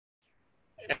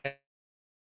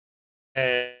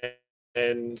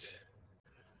and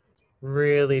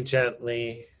really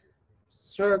gently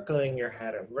circling your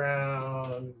head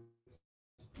around,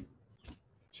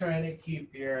 trying to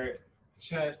keep your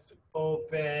chest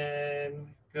open.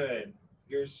 Good.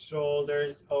 Your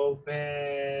shoulders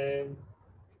open.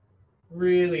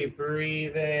 Really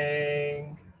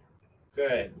breathing.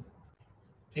 Good.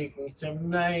 Taking some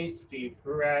nice deep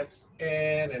breaths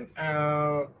in and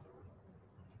out.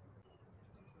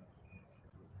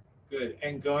 Good.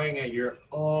 And going at your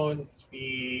own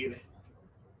speed.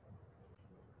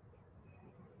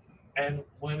 And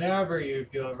whenever you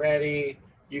feel ready,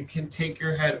 you can take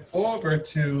your head over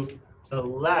to the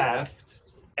left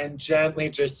and gently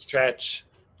just stretch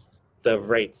the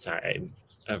right side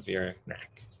of your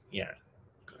neck. Yeah,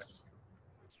 good.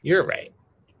 You're right.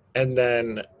 And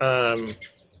then, and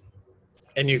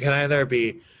you can either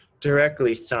be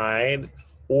directly side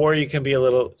or you can be a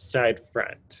little side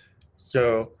front.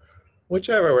 So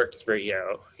whichever works for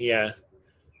you. Yeah.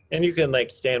 And you can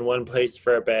like stay in one place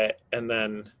for a bit and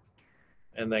then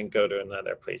go to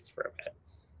another place for a bit.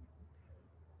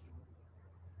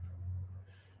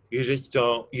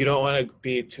 You don't want to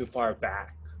be too far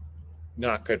back.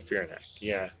 Not good for your neck.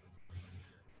 Yeah.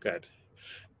 Good.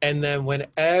 And then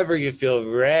whenever you feel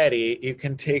ready, you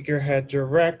can take your head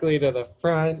directly to the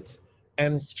front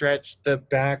and stretch the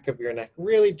back of your neck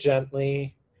really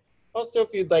gently. Also,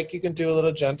 if you'd like, you can do a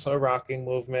little gentle rocking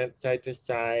movement side to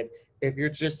side. If you're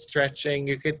just stretching,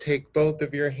 you could take both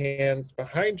of your hands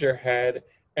behind your head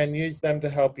and use them to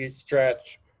help you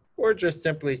stretch, or just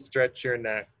simply stretch your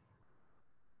neck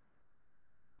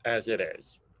as it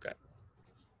is. Good.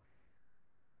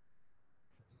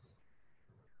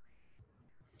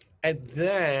 And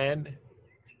then,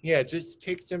 yeah, just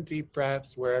take some deep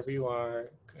breaths wherever you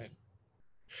are. Good.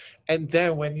 And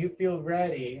then when you feel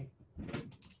ready,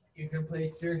 you can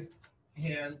place your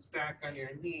hands back on your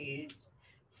knees,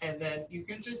 and then you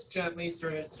can just gently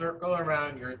sort of circle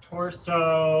around your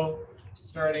torso,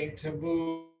 starting to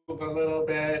move a little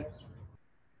bit,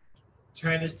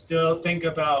 trying to still think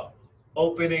about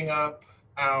opening up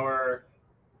our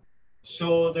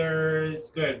shoulders.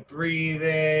 Good.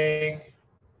 Breathing,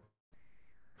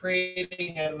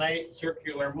 creating a nice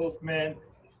circular movement,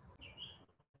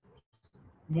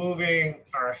 moving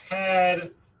our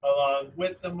head along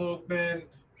with the movement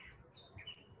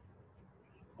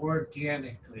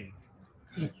organically.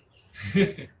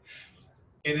 In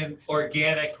an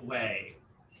organic way.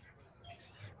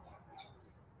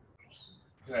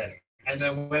 Good. And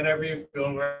then whenever you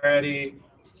feel ready,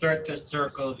 start to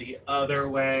circle the other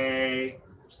way.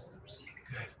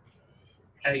 Good.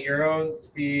 At your own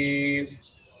speed,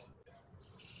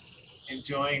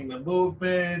 enjoying the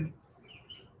movement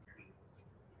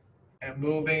and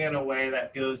moving in a way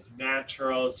that feels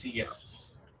natural to you.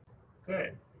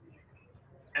 Good.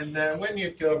 And then when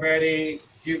you feel ready,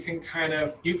 you can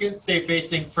stay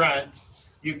facing front.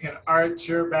 You can arch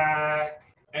your back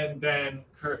and then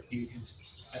curve.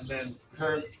 And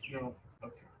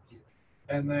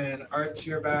then arch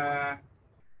your back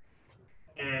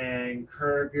and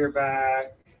curve your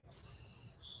back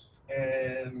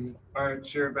and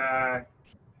arch your back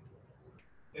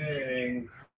and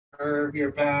curve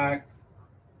your back.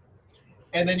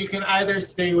 And then you can either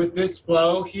stay with this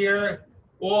flow here,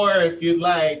 or if you'd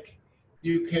like,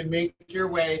 you can make your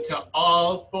way to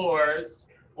all fours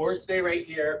or stay right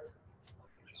here.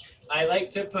 I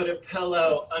like to put a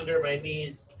pillow under my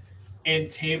knees in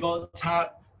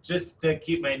tabletop just to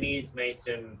keep my knees nice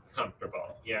and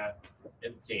comfortable. Yeah,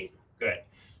 and safe. Good.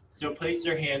 So place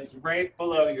your hands right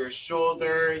below your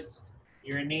shoulders,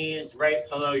 your knees right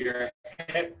below your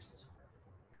hips.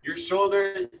 Your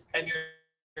shoulders and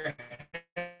your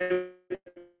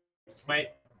hips might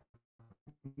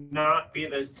not be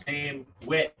the same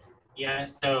width. Yeah,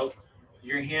 so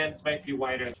your hands might be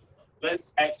wider.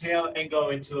 Let's exhale and go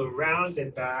into a round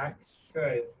and back.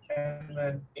 Good. And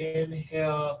then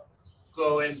inhale,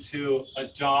 go into a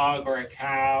dog or a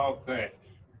cow. Good.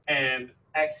 And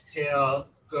exhale,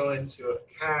 go into a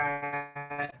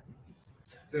cat.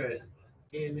 Good.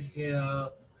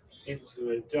 Inhale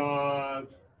into a dog,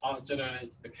 also known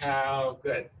as a cow.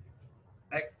 Good.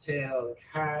 Exhale,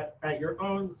 cat, at your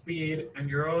own speed and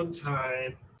your own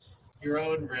time, your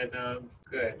own rhythm.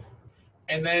 Good.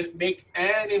 And then make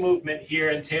any movement here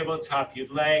in tabletop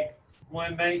you'd like.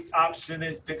 One nice option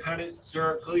is to kind of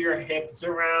circle your hips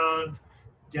around,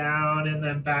 down, and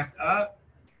then back up.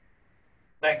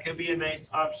 That could be a nice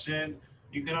option.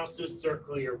 You can also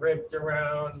circle your ribs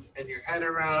around and your head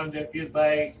around if you'd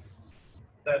like.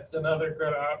 That's another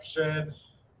good option.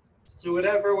 So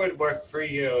whatever would work for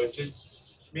you, just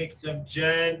Make some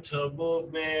gentle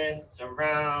movements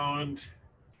around,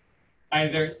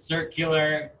 either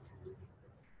circular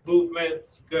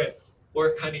movements, good,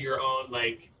 or kind of your own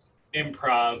like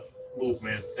improv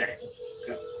movement thing.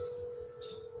 Good.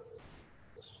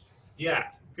 Yeah,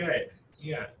 good.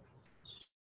 Yeah.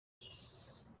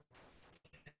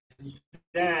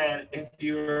 Then, if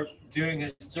you're doing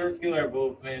a circular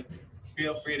movement,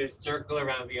 feel free to circle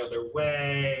around the other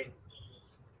way.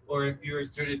 Or if you're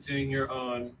sort of doing your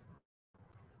own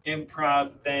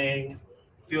improv thing,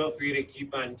 feel free to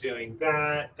keep on doing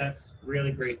that. That's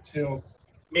really great too.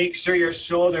 Make sure your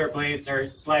shoulder blades are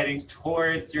sliding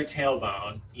towards your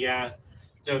tailbone. Yeah.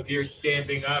 So if you're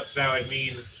standing up, that would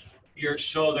mean your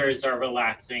shoulders are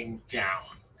relaxing down.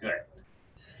 Good.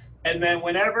 And then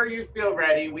whenever you feel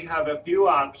ready, we have a few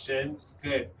options.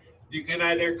 Good. You can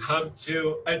either come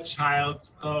to a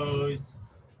child's pose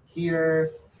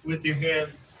here with your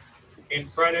hands in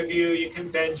front of you. You can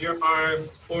bend your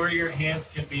arms or your hands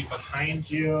can be behind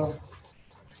you.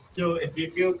 So if you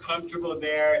feel comfortable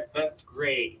there, that's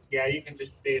great. Yeah, you can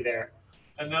just stay there.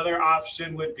 Another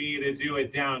option would be to do a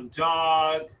down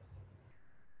dog,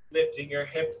 lifting your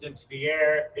hips into the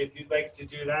air. If you'd like to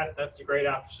do that, that's a great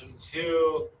option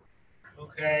too.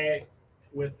 Okay,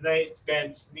 with nice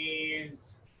bent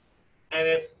knees. And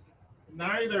if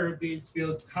neither of these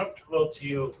feels comfortable to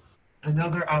you,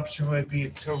 another option would be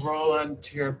to roll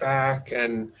onto your back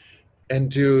and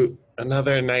do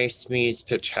another nice knees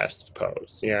to chest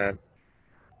pose. Yeah.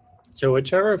 So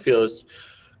whichever feels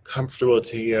comfortable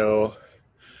to you,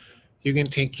 you can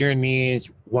take your knees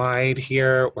wide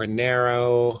here or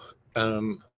narrow,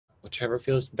 whichever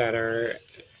feels better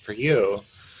for you.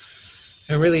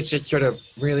 And really just sort of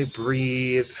really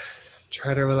breathe.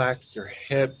 Try to relax your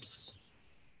hips.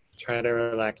 Try to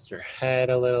relax your head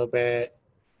a little bit.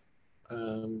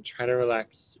 Try to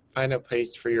relax, find a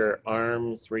place for your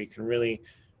arms where you can really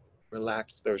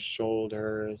relax those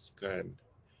shoulders. Good.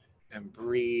 And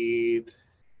breathe.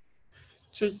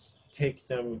 Just take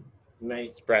some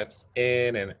nice breaths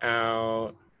in and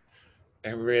out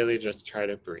and really just try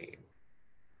to breathe.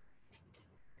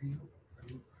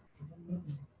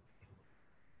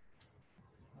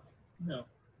 No.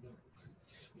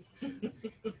 Maybe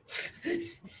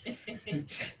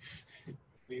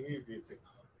if you take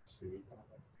shoes off.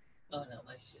 Oh no,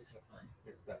 my shoes are fine.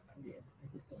 Yeah,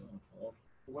 I just don't want to fall.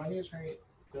 why don't you try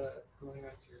the going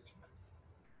onto your chest?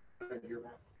 Or your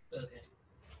back? Okay.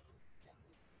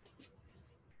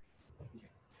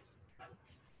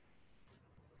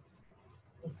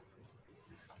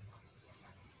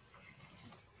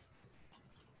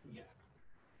 Yeah.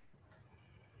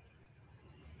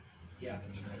 Yeah.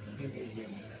 See if you can zoom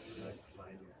in, like,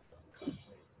 find your place.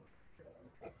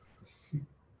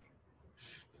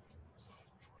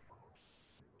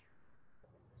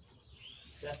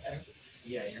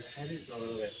 Yeah, your head is a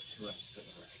little bit too much to the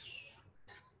right.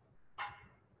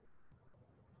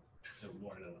 So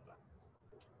more to the left.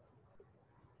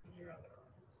 And your other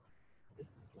arm. This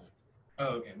is left.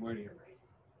 Oh, okay, more to your right.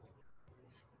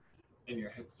 And your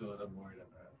hips a little more to the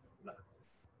left.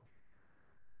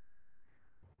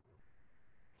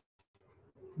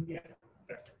 Yeah.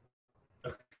 There.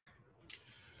 Okay.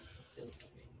 Feels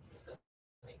strange.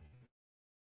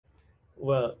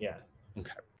 Well, yeah.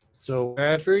 Okay. So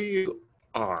wherever you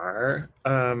are,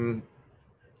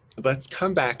 let's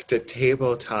come back to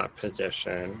tabletop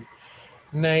position.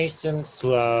 Nice and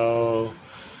slow.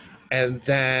 And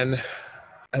then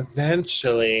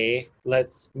eventually,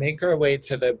 let's make our way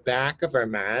to the back of our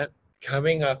mat,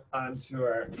 coming up onto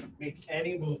our, make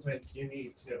any movements you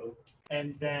need to.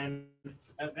 And then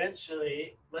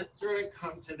eventually, let's sort of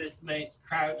come to this nice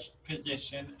crouched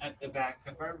position at the back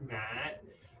of our mat.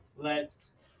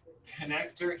 Let's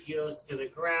connect our heels to the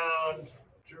ground,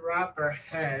 drop our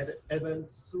head, and then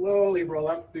slowly roll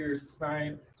up through your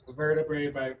spine, vertebrae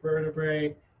by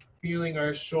vertebrae, feeling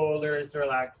our shoulders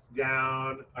relax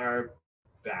down our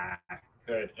back.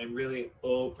 Good. And really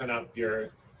open up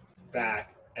your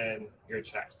back and your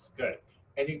chest. Good.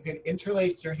 And you can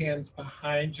interlace your hands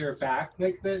behind your back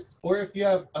like this, or if you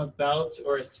have a belt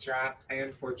or a strap, I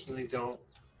unfortunately don't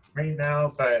right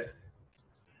now, but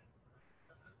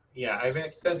yeah, I have an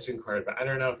extension cord, but I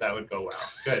don't know if that would go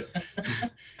well. Good.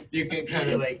 You can kind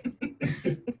of like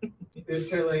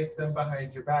interlace them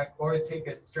behind your back or take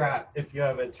a strap if you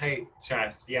have a tight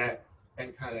chest, yeah,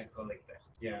 and kind of go like this.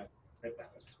 Yeah, like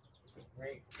that.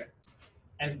 Right? Good.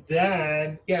 And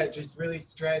then, yeah, just really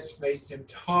stretch nice and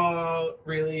tall,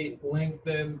 really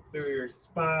lengthen through your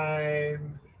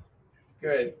spine.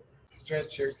 Good.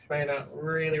 Stretch your spine out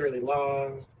really, really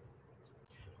long.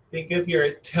 Think of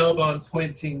your tailbone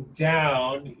pointing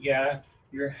down, yeah.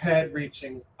 your head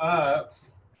reaching up.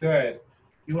 Good.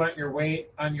 You want your weight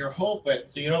on your whole foot,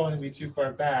 so you don't want to be too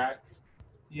far back.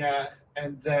 Yeah,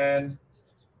 and then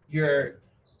your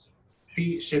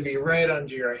feet should be right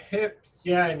under your hips.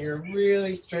 Yeah, and you're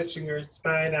really stretching your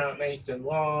spine out nice and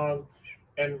long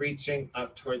and reaching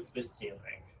up towards the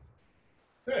ceiling.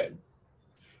 Good.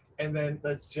 And then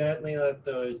let's gently let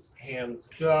those hands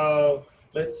go.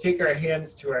 Let's take our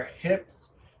hands to our hips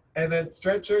and then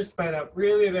stretch our spine up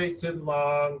really nice and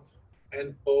long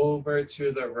and over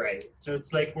to the right. So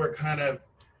it's like we're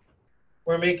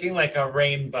making like a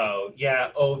rainbow.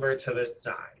 Yeah, over to the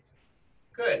side.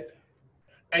 Good.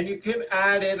 And you can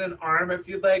add in an arm if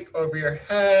you'd like over your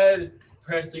head,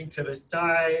 pressing to the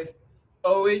side.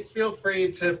 Always feel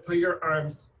free to put your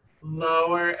arms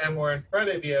lower and more in front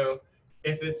of you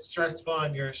if it's stressful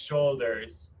on your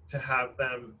shoulders to have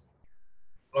them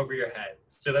over your head.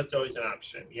 So that's always an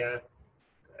option, yeah?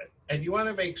 Good. And you want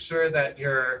to make sure that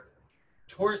your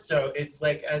torso, it's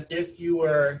like as if you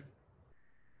were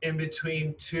in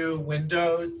between two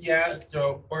windows, yeah?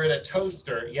 So, or in a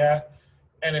toaster, yeah?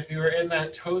 And if you were in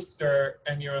that toaster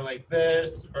and you were like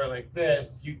this or like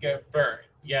this, you get burned.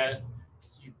 Yeah.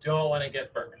 You don't want to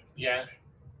get burned. Yeah.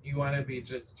 You want to be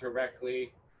just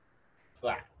directly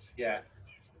flat. Yeah.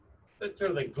 That's sort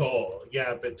of the goal.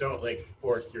 Yeah. But don't like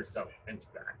force yourself into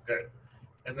that. Good.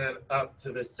 And then up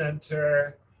to the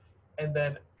center and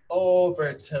then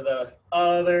over to the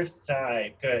other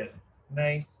side. Good.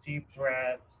 Nice deep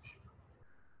breaths.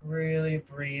 Really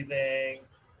breathing.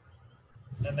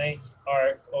 A nice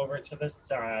arc over to the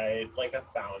side, like a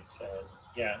fountain.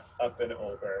 Yeah, up and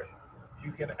over.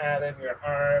 You can add in your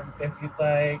arm if you'd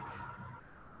like.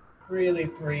 Really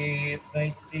breathe,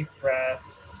 nice deep breaths.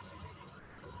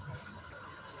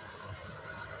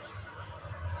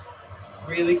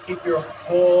 Really keep your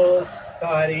whole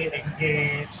body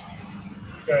engaged.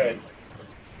 Good.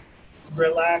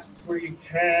 Relax where you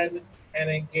can and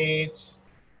engage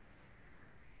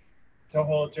to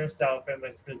hold yourself in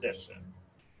this position.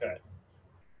 Good.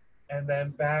 And then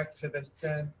back to the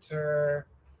center,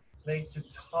 nice and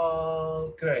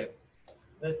tall. Good.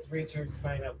 Let's reach our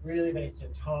spine up really nice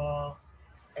and tall.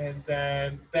 And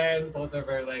then bend both of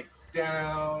our legs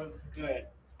down. Good.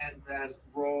 And then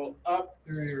roll up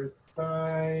through your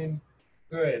spine.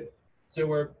 Good. So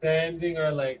we're bending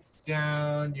our legs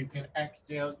down. You can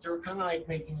exhale. So we're kind of like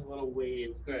making a little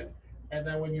wave. Good. And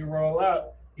then when you roll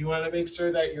up, you want to make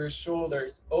sure that your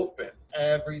shoulders open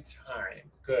every time.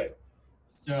 Good.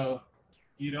 So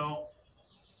you don't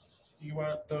you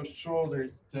want those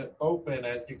shoulders to open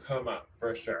as you come up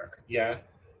for sure. Yeah?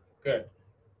 Good.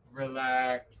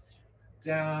 Relax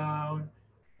down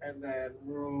and then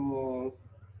roll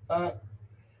up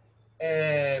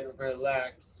and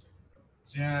relax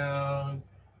down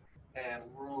and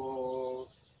roll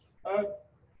up.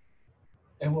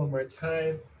 And one more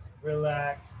time.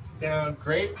 Relax down.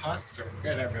 Great posture.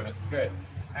 Good, everyone. Good.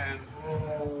 And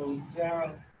roll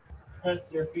down.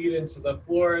 Press your feet into the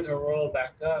floor to roll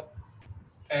back up.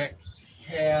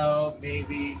 Exhale,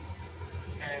 maybe,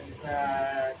 and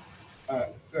back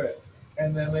up. Good.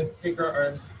 And then let's take our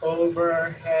arms over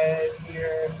our head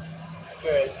here.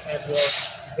 Good. And we'll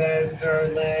bend our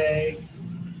legs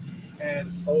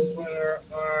and open our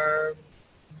arms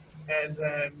and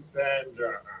then bend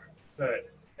our arms. Good.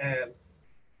 And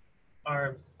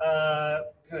arms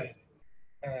up. Good.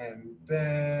 And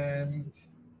bend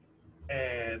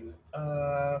and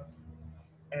up.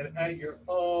 And at your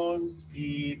own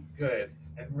speed. Good.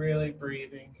 And really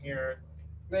breathing here.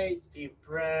 Nice deep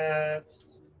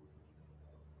breaths.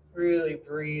 Really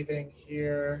breathing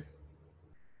here.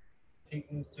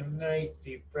 Taking some nice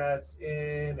deep breaths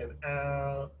in and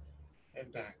out and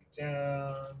back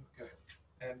down. Good.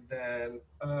 And then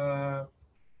up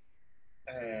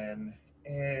and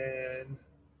in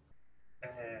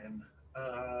and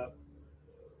up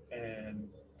and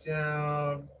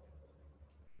down.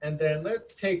 And then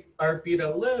let's take our feet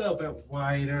a little bit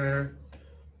wider.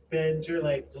 Bend your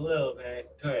legs a little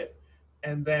bit. Good.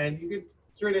 And then you can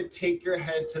sort of take your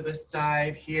head to the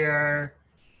side here,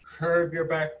 curve your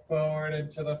back forward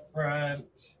and to the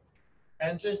front,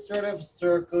 and just sort of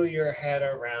circle your head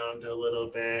around a little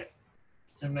bit.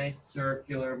 Some nice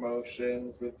circular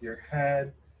motions with your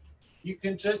head. You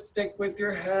can just stick with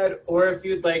your head, or if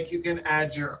you'd like, you can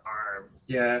add your arms.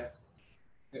 Yeah.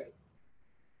 Good.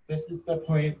 This is the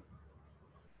point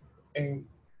in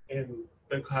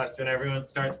the class when everyone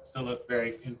starts to look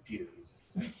very confused.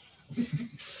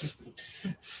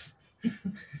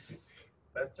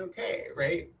 That's okay,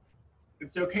 right?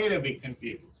 It's okay to be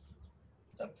confused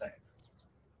sometimes.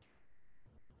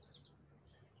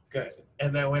 Good.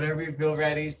 And then whenever you feel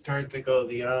ready, start to go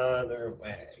the other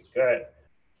way. Good.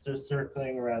 So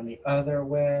circling around the other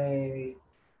way.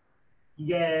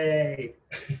 Yay.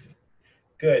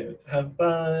 Good. Have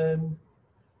fun.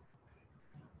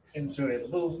 Enjoy the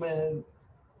movement.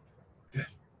 Good.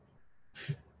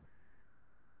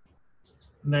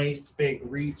 Nice big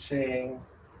reaching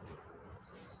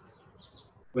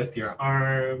with your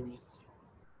arms.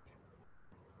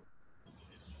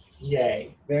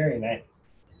 Yay. Very nice.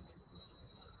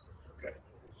 Good.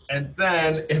 And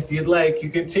then, if you'd like, you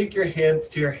can take your hands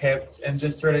to your hips and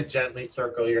just sort of gently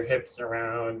circle your hips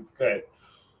around. Good.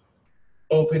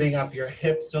 Opening up your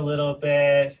hips a little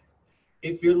bit.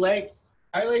 If your legs,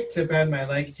 I like to bend my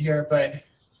legs here, but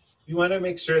you want to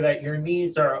make sure that your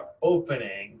knees are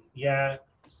opening, yeah,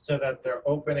 so that they're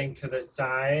opening to the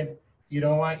side. You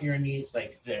don't want your knees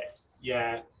like this,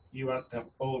 yeah. You want them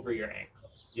over your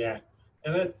ankles, yeah.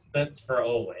 And that's for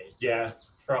always, yeah.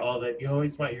 For all that, you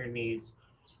always want your knees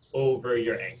over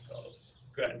your ankles.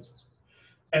 Good.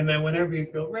 And then whenever you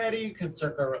feel ready, you can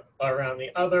circle around the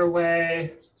other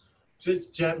way,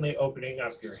 just gently opening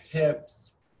up your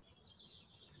hips.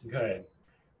 Good.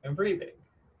 And breathing.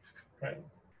 Good.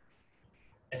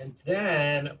 And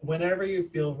then whenever you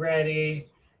feel ready,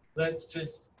 let's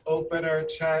just open our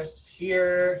chest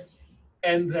here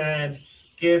and then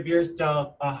give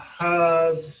yourself a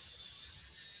hug.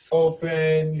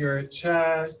 Open your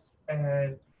chest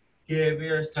and give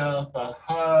yourself a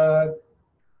hug.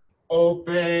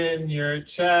 Open your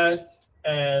chest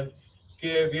and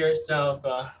give yourself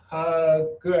a hug.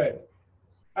 Good.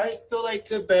 I still like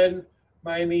to bend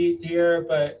my knees here,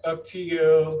 but up to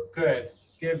you. Good.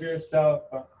 Give yourself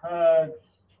a hug.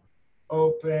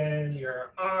 Open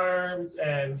your arms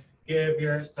and give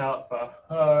yourself a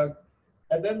hug.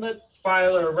 And then let's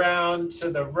spiral around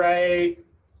to the right.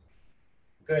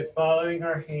 Good. Following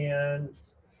our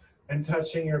hands and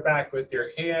touching your back with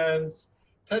your hands.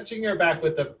 Touching your back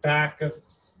with the back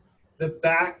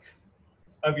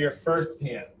of your first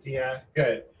hand. Yeah,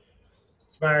 good.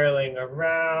 Spiraling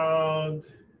around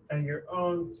at your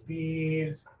own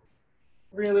speed.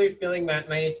 Really feeling that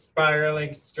nice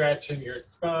spiraling stretch in your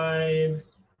spine.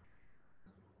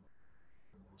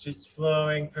 Just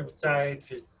flowing from side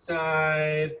to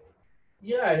side.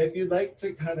 Yeah, and if you'd like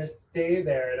to kind of stay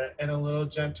there in a little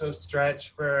gentle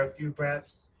stretch for a few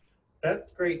breaths,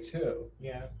 that's great too.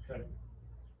 Yeah, good.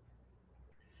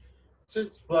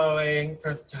 Just flowing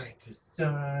from side to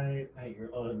side at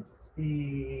your own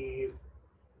speed.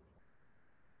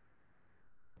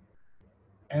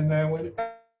 And then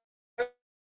whenever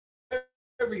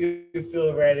you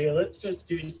feel ready, let's just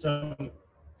do some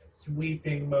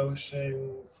sweeping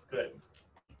motions. Good.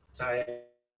 Side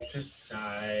to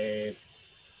side.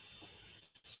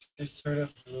 Just sort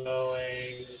of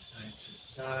flowing side to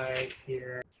side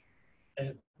here.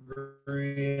 And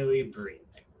really breathing.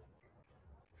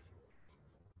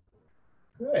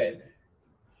 Good.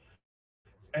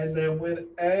 And then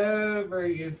whenever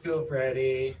you feel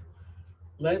ready,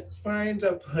 let's find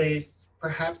a place,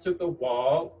 perhaps with a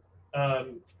wall,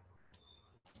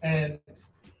 and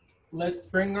let's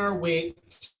bring our weight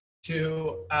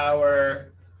to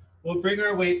we'll bring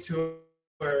our weight to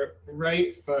our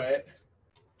right foot.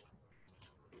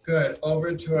 Good,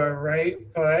 over to our right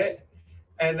foot.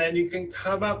 And then you can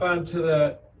come up onto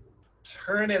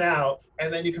turn it out,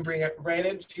 and then you can bring it right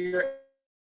into your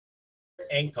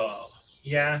ankle.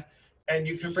 Yeah. And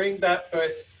you can bring that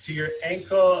foot to your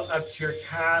ankle, up to your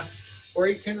calf, or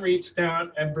you can reach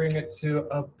down and bring it to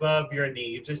above your knee.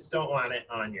 You just don't want it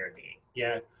on your knee.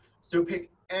 Yeah. So pick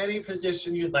any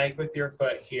position you'd like with your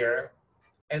foot here,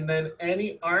 and then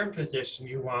any arm position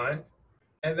you want.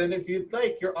 And then if you'd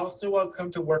like, you're also welcome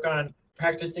to work on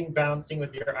practicing bouncing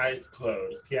with your eyes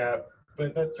closed. Yeah.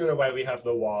 But that's sort of why we have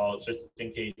the wall, just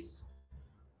in case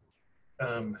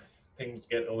things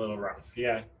get a little rough.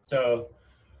 Yeah. So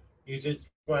you just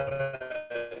want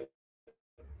to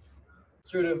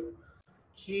sort of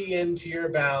key into your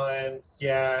balance.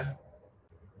 Yeah.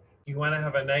 You want to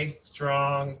have a nice,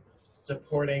 strong,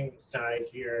 supporting side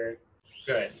here.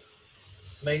 Good.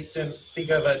 Nice, and think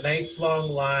of a nice long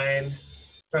line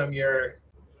from your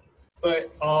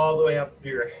foot all the way up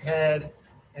through your head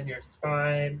and your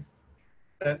spine.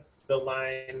 That's the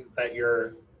line that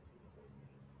you're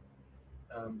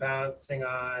balancing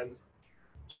on.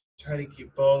 Try to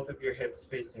keep both of your hips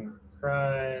facing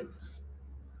front.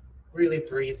 Really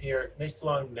breathe here. Nice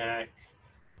long neck.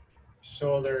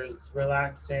 Shoulders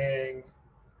relaxing.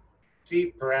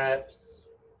 Deep breaths.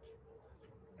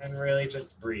 And really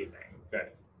just breathing.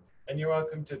 Good. And you're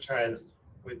welcome to try it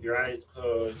with your eyes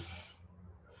closed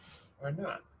or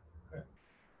not. Good.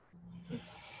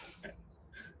 Okay.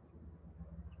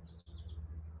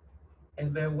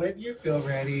 And then when you feel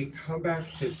ready, come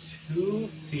back to 2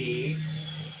 feet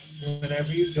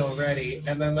whenever you feel ready.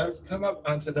 And then let's come up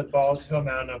onto the ball to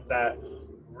mount of that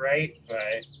right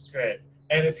foot. Good.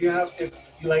 And if you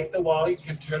like the wall, you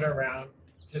can turn around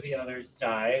to the other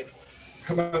side.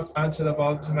 Come up onto the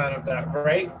ball to mount of that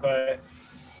right foot.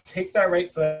 Take that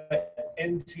right foot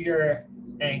into your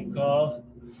ankle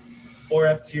or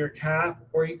up to your calf,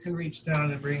 or you can reach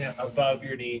down and bring it above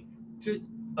your knee. Just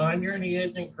on your knee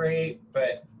isn't great,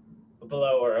 but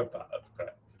below or above.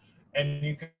 Good. And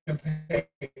you can pick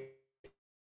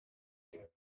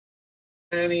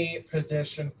any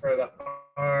position for the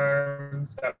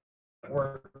arms that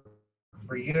work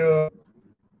for you.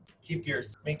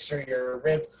 Make sure your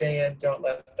ribs stay in, don't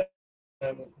let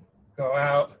them go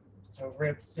out. So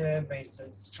ribs in, nice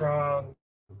and strong.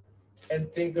 And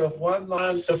think of one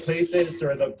line, the places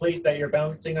or the place that you're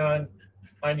bouncing on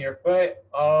your foot,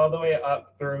 all the way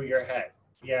up through your head.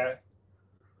 Yeah.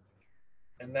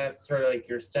 And that's sort of like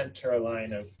your center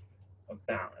line of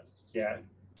balance. Yeah.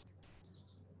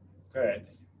 Good.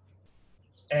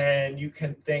 And you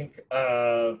can think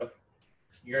of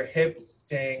your hips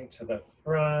staying to the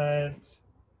front.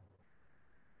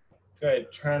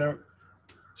 Good. Trying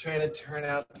to turn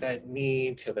out that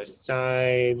knee to the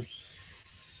side.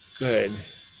 Good.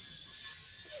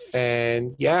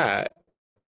 And yeah,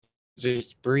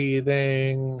 just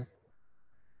breathing.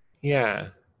 Yeah.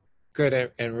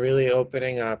 Good. And really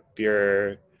opening up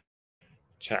your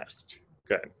chest.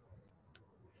 Good.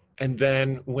 And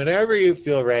then whenever you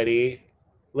feel ready,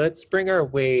 let's bring our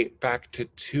weight back to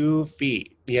 2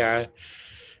 feet. Yeah.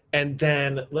 And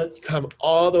then let's come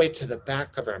all the way to the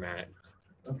back of our mat.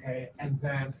 Okay. And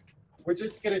then we're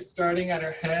just going to, starting at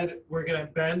our head, we're going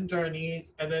to bend our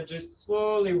knees and then just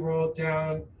slowly roll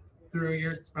down through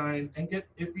your spine and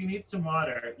if you need some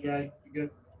water, yeah, you can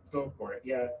go for it.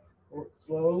 Yeah.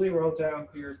 Slowly roll down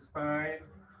through your spine.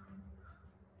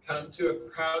 Come to a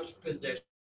crouch position.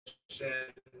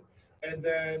 And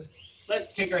then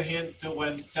let's take our hands to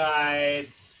one side,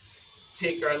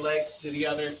 take our legs to the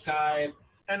other side,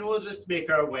 and we'll just make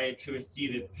our way to a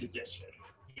seated position.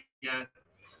 Yeah.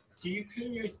 So you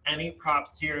can use any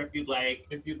props here if you'd like.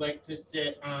 If you'd like to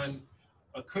sit on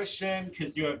a cushion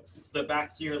because the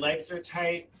backs of your legs are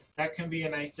tight, that can be a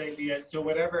nice idea. So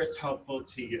whatever is helpful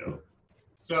to you.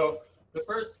 So the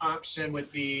first option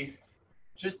would be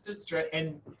just to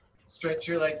stretch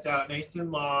your legs out nice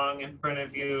and long in front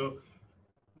of you.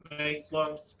 Nice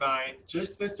long spine.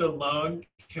 Just this alone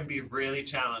can be really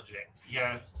challenging.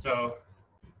 Yeah, so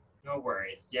no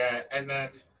worries. Yeah, and then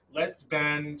let's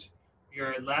bend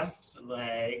your left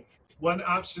leg. One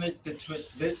option is to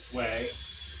twist this way,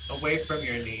 away from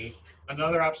your knee.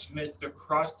 Another option is to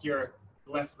cross your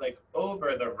left leg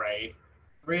over the right.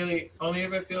 Really, only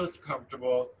if it feels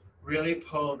comfortable, really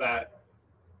pull that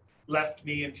left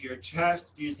knee into your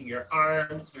chest using your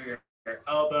arms or your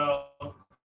elbow.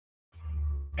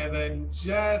 And then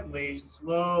gently,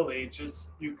 slowly, just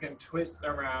you can twist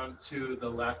around to the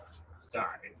left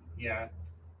side. Yeah.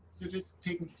 So just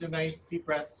taking some nice deep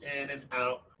breaths in and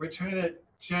out. We're trying to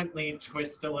gently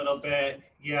twist a little bit.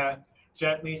 Yeah.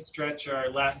 Gently stretch our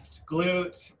left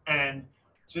glute and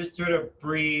just sort of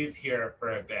breathe here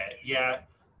for a bit. Yeah.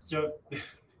 So,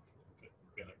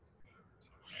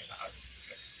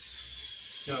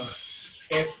 so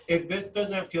if this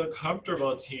doesn't feel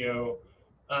comfortable to you,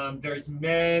 there's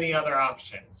many other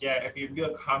options. Yeah, if you feel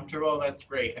comfortable, that's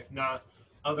great. If not,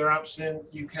 other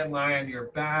options, you can lie on your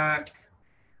back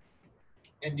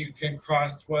and you can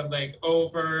cross one leg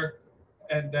over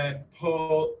and then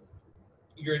pull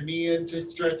your knee in to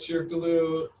stretch your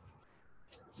glute.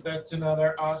 That's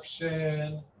another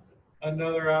option.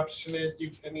 Another option is you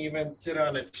can even sit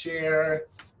on a chair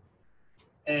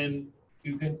and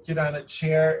you can sit on a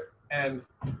chair and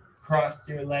cross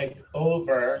your leg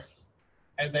over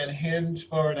and then hinge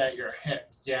forward at your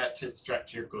hips, yeah, to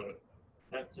stretch your glute.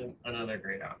 That's another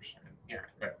great option. Yeah,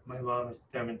 good. My mom is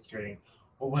demonstrating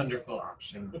a wonderful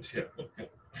option too.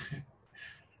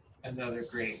 Another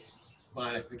great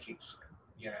modification.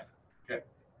 Yeah, good.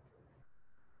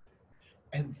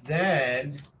 And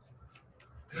then,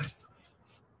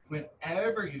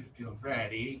 whenever you feel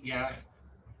ready, yeah,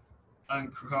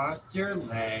 uncross your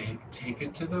leg, take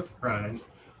it to the front.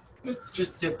 Let's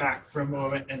just sit back for a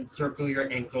moment and circle your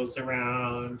ankles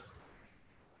around.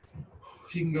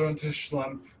 You can go into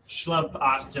slump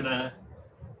asana.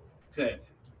 Good.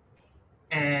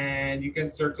 And you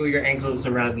can circle your ankles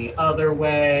around the other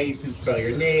way. You can spell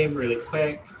your name really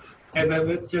quick. And then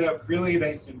let's sit up really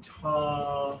nice and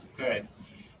tall. Good.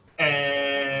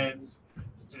 And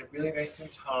sit up really nice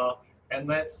and tall. And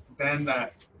let's bend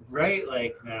that right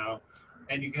leg now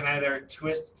And you can either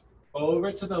twist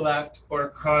over to the left or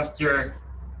cross your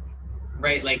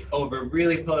right leg over.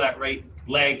 Really pull that right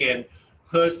leg in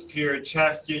close to your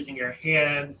chest using your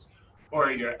hands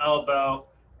or your elbow.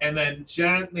 And then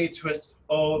gently twist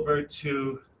over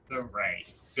to the right.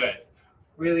 Good.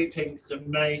 Really taking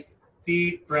some nice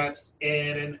deep breaths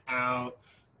in and out.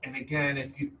 And again,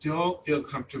 if you don't feel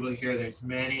comfortable here, there's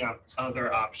many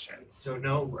other options. So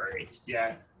no worries,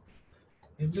 yeah.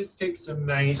 And just take some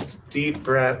nice deep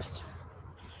breaths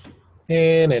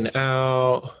in and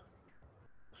out.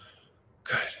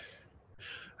 Good.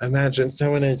 Imagine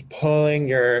someone is pulling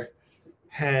your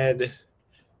head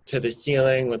to the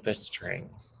ceiling with a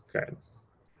string. Good.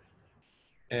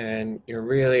 And you're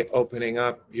really opening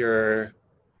up your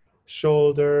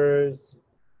shoulders.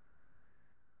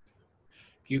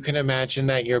 You can imagine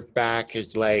that your back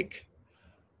is like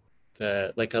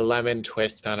a lemon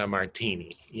twist on a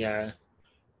martini. Yeah.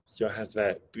 So it has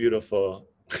that beautiful.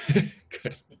 Good.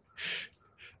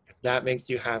 If that makes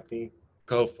you happy,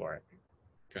 go for it.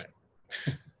 Good.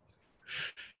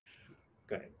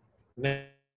 Good.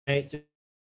 Nice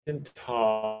and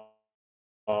tall.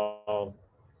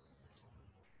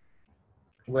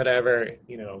 Whatever,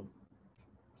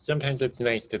 sometimes it's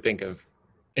nice to think of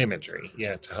imagery,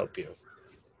 yeah, to help you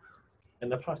in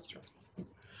the posture.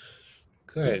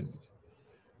 Good.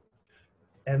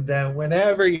 And then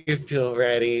whenever you feel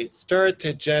ready, start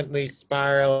to gently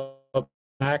spiral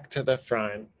back to the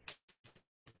front.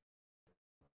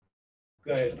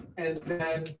 Good. And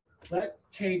then let's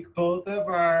take both of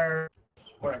our,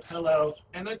 or a pillow,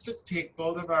 and let's just take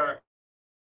both of our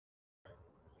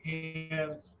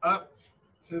hands up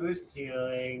to the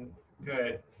ceiling.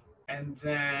 Good. And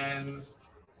then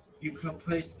you can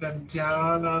place them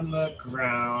down on the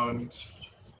ground.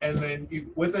 And then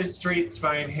you, with a straight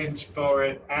spine, hinge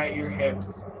forward at your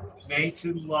hips. Nice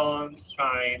and long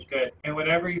spine. Good. And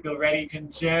whenever you feel ready, you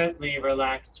can gently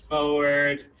relax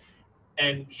forward.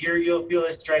 And here you'll feel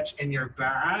a stretch in your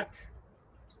back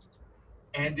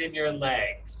and in your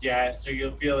legs. Yeah, so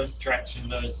you'll feel a stretch in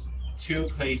those two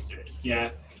places. Yeah,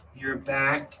 your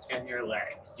back and your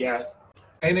legs. Yeah.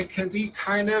 And it can be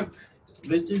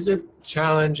this is a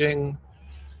challenging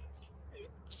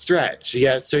stretch.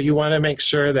 Yeah, so you want to make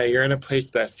sure that you're in a place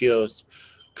that feels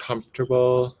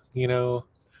comfortable,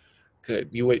 Good.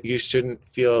 You shouldn't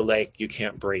feel like you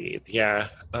can't breathe. Yeah.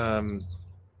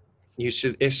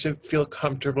 It should feel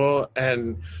comfortable,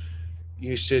 and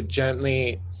you should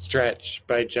gently stretch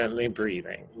by gently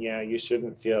breathing. Yeah, you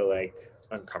shouldn't feel like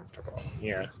uncomfortable.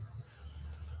 Yeah.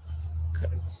 Good.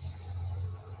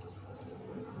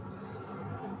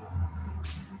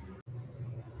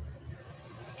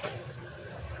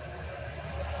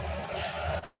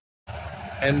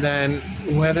 And then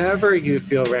whenever you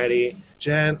feel ready,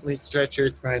 gently stretch your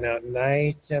spine out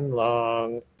nice and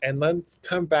long. And let's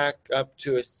come back up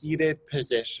to a seated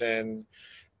position.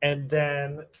 And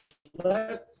then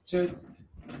let's just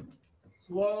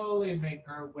slowly make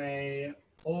our way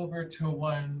over to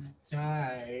one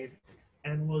side.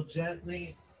 And let's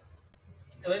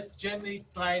gently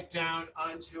slide down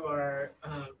onto our,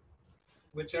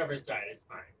 whichever side is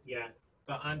fine. Yeah,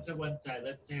 but onto one side.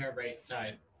 Let's say our right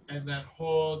side. And then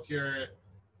hold your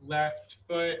left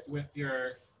foot with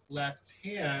your left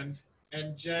hand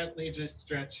and gently just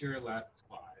stretch your left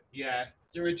quad. Yeah,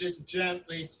 so we're just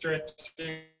gently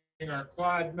stretching our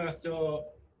quad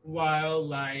muscle while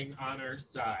lying on our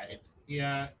side.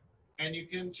 Yeah, and you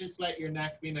can just let your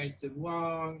neck be nice and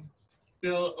long,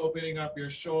 still opening up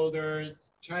your shoulders.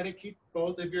 Try to keep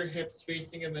both of your hips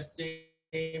facing in the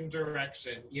same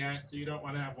direction. Yeah, so you don't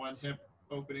want to have one hip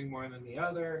opening more than the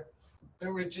other.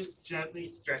 And we're just gently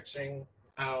stretching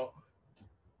out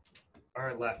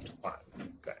our left quad.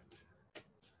 Good.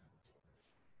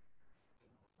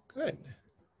 Good.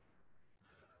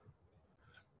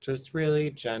 Just really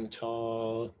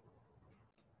gentle.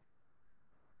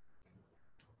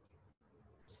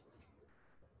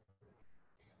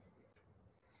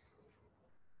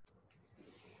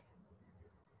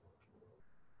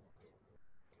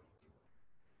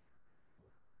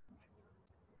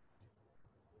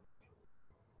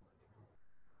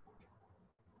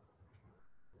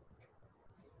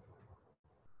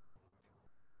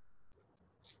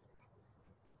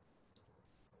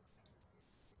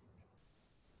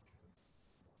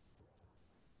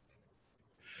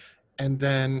 And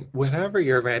then whenever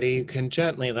you're ready, you can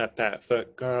gently let that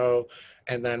foot go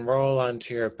and then roll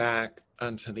onto your back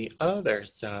onto the other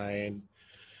side.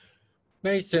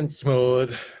 Nice and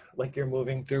smooth, like you're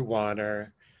moving through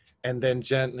water. And then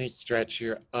gently stretch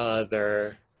your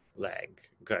other leg.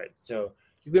 Good. So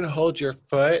you're going to hold your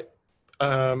foot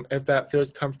if that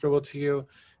feels comfortable to you.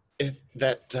 if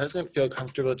that doesn't feel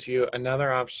comfortable to you,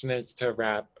 another option is to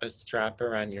wrap a strap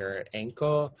around your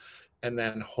ankle and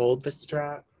then hold the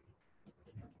strap.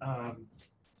 Um,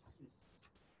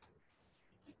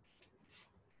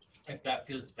 if that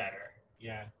feels better,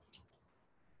 yeah.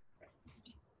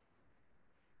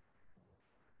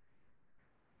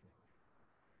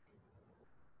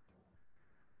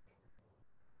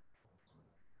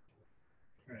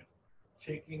 Right.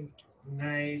 Taking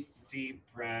nice deep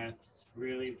breaths,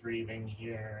 really breathing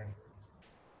here.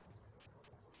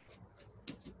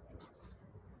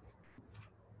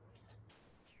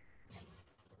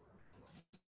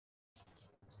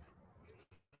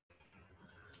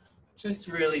 Just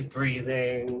really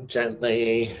breathing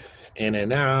gently in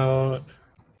and out.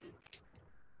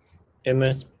 In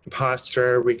this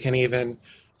posture, we can even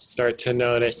start to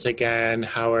notice again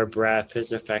how our breath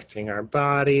is affecting our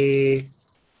body.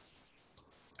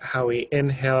 How we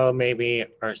inhale, maybe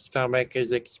our stomach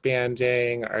is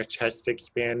expanding, our chest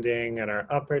expanding, and our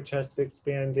upper chest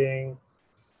expanding.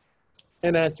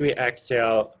 And as we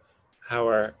exhale, how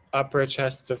our upper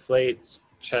chest deflates,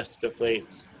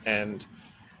 and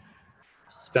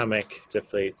stomach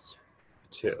deflates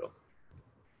too.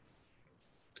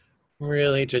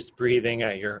 Really just breathing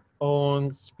at your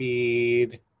own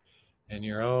speed and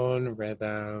your own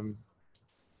rhythm.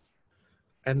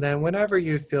 And then whenever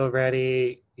you feel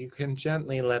ready, you can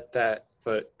gently let that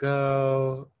foot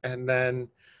go. And then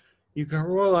you can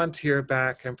roll onto your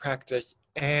back and practice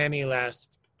any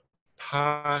last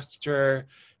posture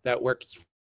that works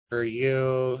for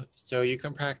you. So you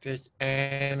can practice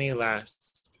any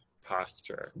last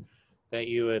posture that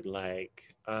you would like.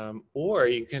 Or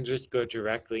you can just go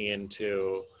directly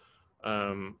into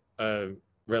a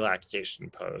relaxation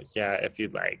pose, yeah, if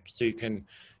you'd like. So you can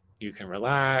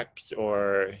relax,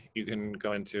 or you can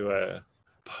go into a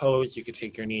pose. You could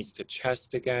take your knees to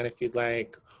chest again if you'd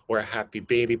like, or a happy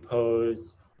baby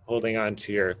pose, holding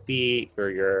onto your feet or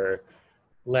your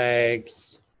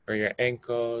legs or your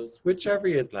ankles, whichever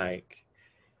you'd like.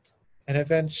 And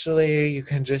eventually you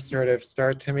can just sort of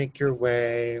start to make your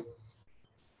way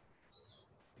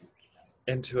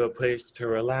into a place to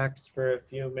relax for a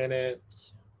few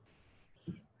minutes.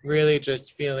 Really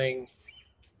just feeling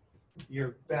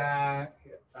your back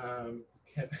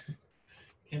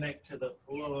connect to the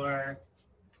floor.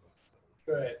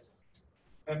 Good.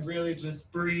 And really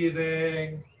just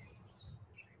breathing,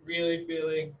 really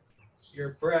feeling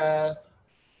your breath.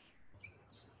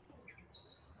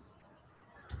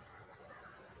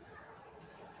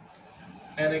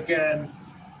 And again,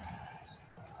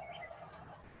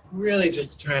 really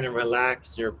just trying to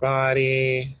relax your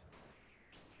body.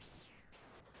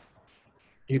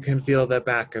 You can feel the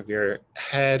back of your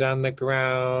head on the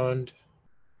ground,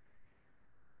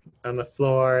 on the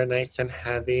floor, nice and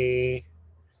heavy.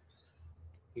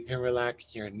 You can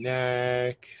relax your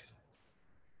neck.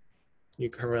 You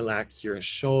can relax your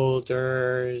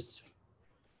shoulders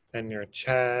and your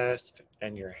chest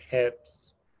and your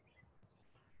hips.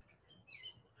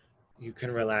 You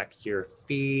can relax your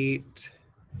feet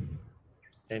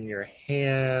and your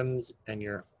hands and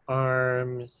your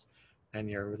arms and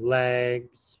your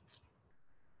legs.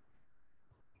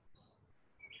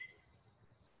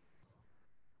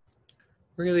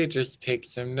 Really just take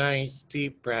some nice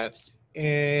deep breaths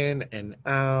in and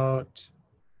out.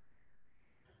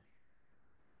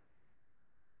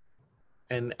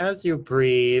 And as you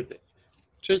breathe,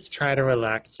 just try to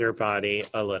relax your body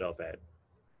a little bit.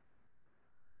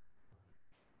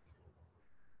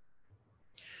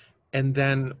 And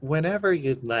then whenever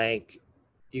you'd like,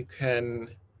 you can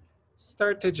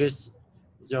start to just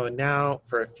zone out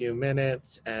for a few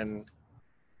minutes and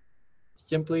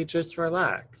simply just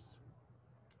relax.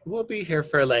 We'll be here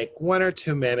for like 1 or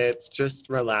 2 minutes, just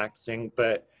relaxing,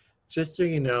 but just so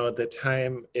you know, the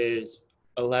time is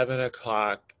 11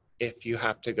 o'clock if you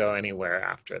have to go anywhere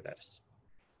after this.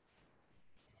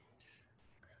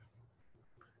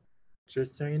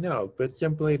 Just so you know, but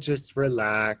simply just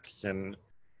relax and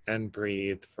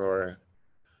breathe for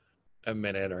a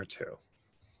minute or two.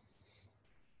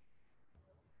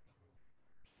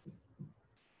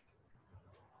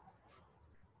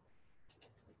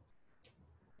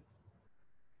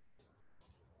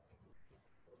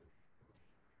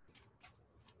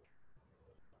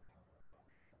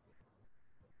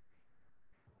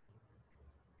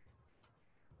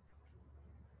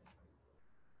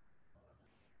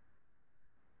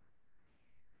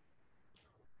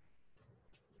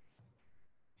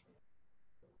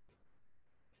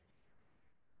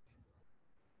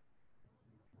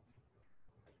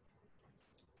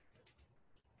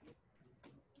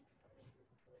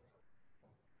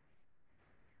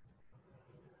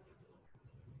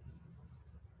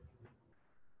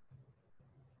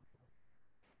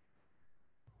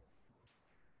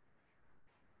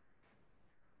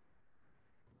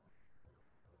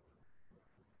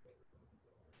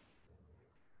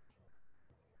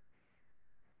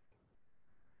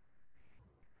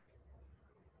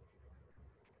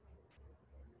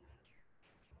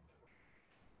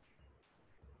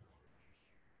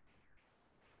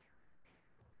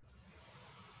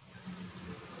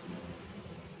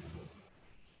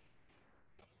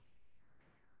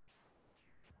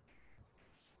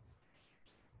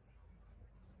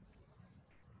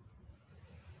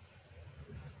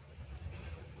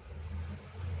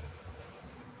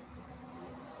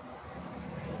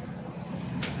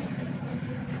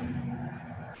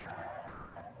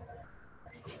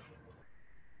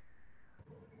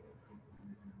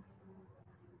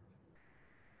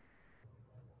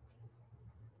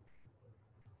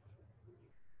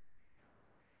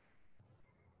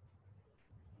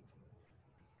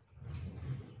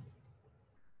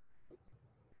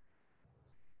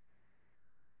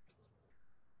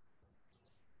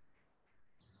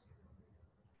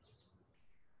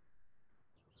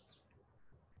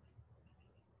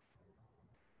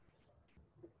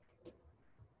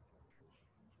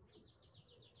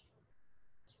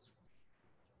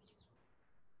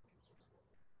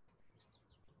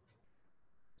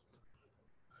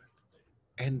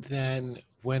 And then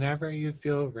whenever you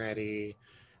feel ready,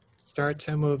 start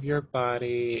to move your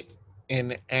body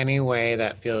in any way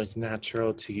that feels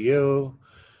natural to you.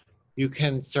 You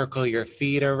can circle your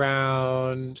feet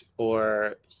around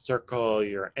or circle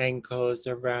your ankles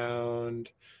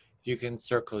around. You can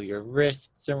circle your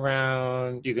wrists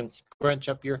around. You can scrunch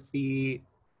up your feet.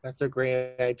 That's a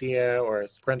great idea. Or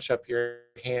scrunch up your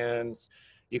hands.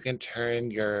 You can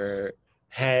turn your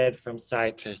head from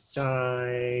side to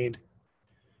side.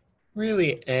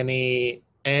 Really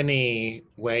any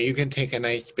way. You can take a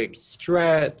nice big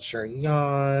stretch or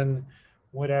yawn,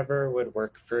 whatever would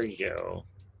work for you.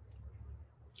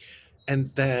 And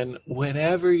then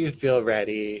whenever you feel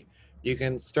ready, you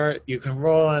can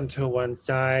roll onto one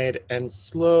side and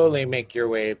slowly make your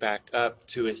way back up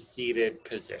to a seated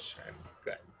position.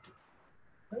 Good.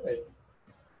 Good.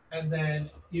 And then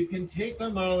you can take a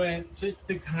moment just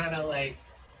to kind of like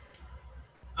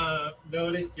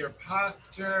notice your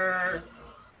posture,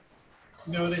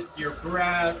 notice your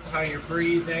breath, how you're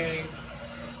breathing.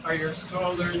 Are your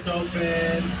shoulders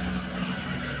open?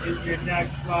 Is your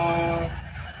neck long?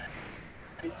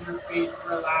 Is your face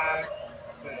relaxed?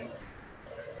 Good.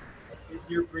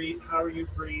 How are you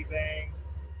breathing?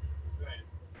 Good.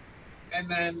 And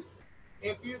then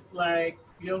if you'd like,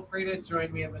 feel free to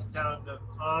join me in the sound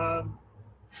of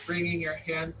bringing your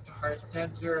hands to heart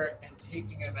center and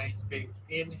taking a nice big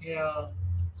inhale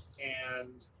and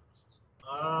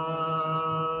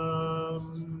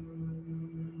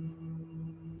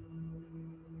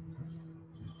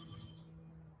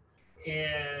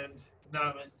and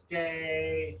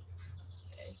namaste,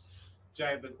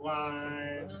 Jai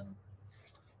Bhagwan,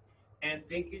 and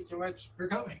thank you so much for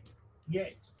coming.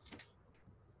 Yay.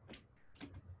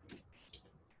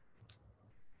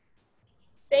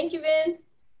 Thank you, Vin.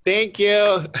 Thank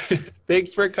you.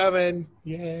 Thanks for coming.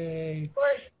 Yay. Of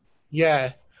course.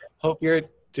 Yeah. Hope you're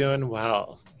doing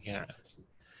well. Yeah.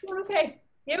 Doing okay.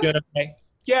 You? Doing okay?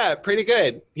 Yeah, pretty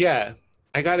good. Yeah.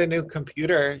 I got a new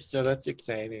computer, so that's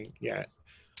exciting. Yeah.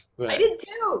 But I did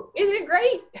too. Isn't it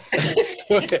great?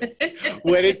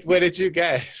 what did you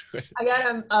get? I got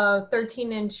a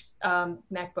 13-inch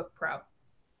MacBook Pro.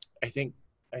 I think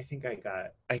I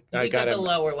got You got the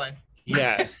lower one.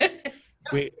 Yeah.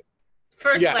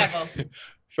 First level.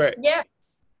 Yeah.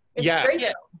 It's great.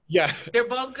 Yeah. Yeah. They're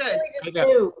both good. Really just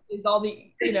new is all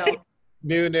the,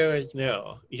 New is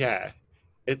new. Yeah.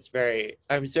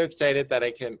 I'm so excited that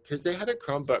I can, because I had a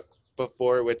Chromebook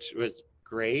before, which was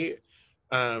great.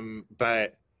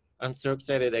 But I'm so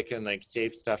excited I can like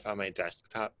save stuff on my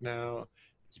desktop now.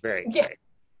 It's very exciting.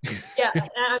 Yeah. And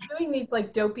I'm doing these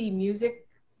like dopey music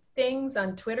things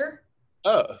on Twitter.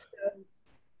 Oh. So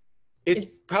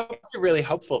it's probably really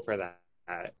helpful for that.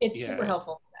 It's super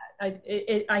helpful for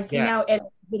that. I can now edit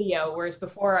video, whereas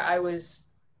before I was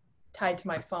tied to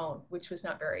my phone, which was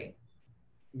not great.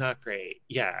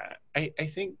 Yeah. I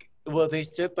think, well, they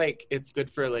said like it's good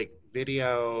for like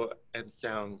video and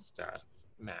sound stuff.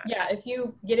 Matt. Yeah, if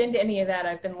you get into any of that,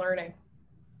 I've been learning.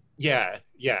 Yeah.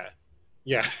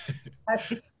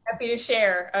 Happy to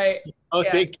share.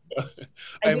 Thank you.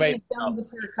 I do these down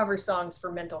guitar cover songs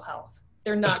for mental health.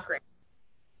 They're not great.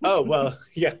 Oh, well,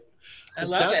 yeah. I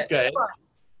love it. Sounds good.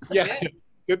 Yeah,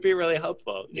 could be really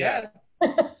helpful. Yeah.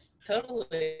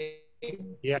 Totally.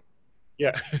 Yeah.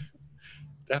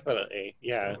 Definitely.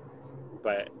 Yeah.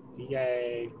 But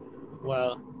yay.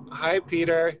 Well, hi,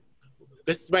 Peter.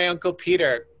 This is my Uncle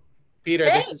Peter. Peter,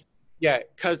 hey. This is,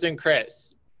 cousin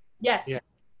Chris. Yes.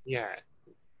 Yeah.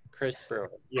 Chris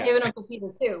Brewer. Yeah. I have an Uncle Peter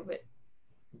too,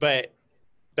 but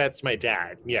that's my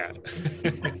dad. Yeah.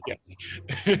 Yeah.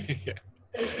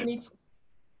 Nice to meet you.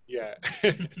 Yeah.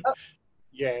 Oh,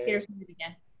 yay. Peter's muted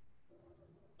again.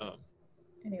 Oh.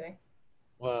 Anyway.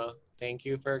 Well, thank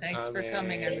you for coming. Thanks for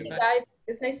coming, everybody. Thank you guys.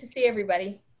 It's nice to see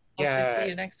everybody. Hope to see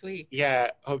you next week.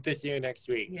 Yeah. Hope to see you next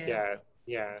week.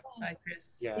 Yeah. Bye,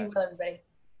 Chris. Yeah. Be well, everybody.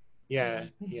 Yeah.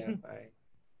 Bye.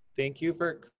 Thank you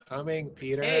for coming,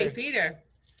 Peter. Hey, Peter.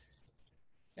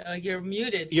 You're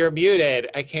muted. You're muted.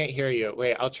 I can't hear you.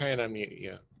 Wait, I'll try and unmute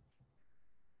you.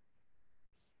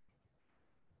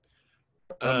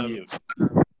 Unmute.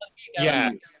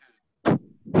 Yeah.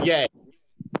 Yeah.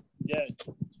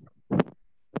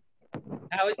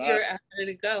 How did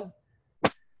it go?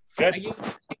 Good. Are you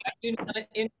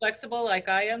inflexible like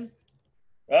I am?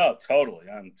 Oh, totally.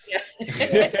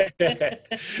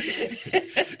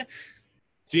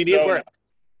 Do you need more?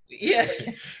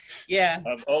 Yeah.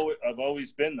 I've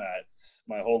always been that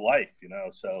my whole life,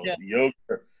 So yoga,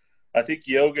 I think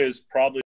yoga is probably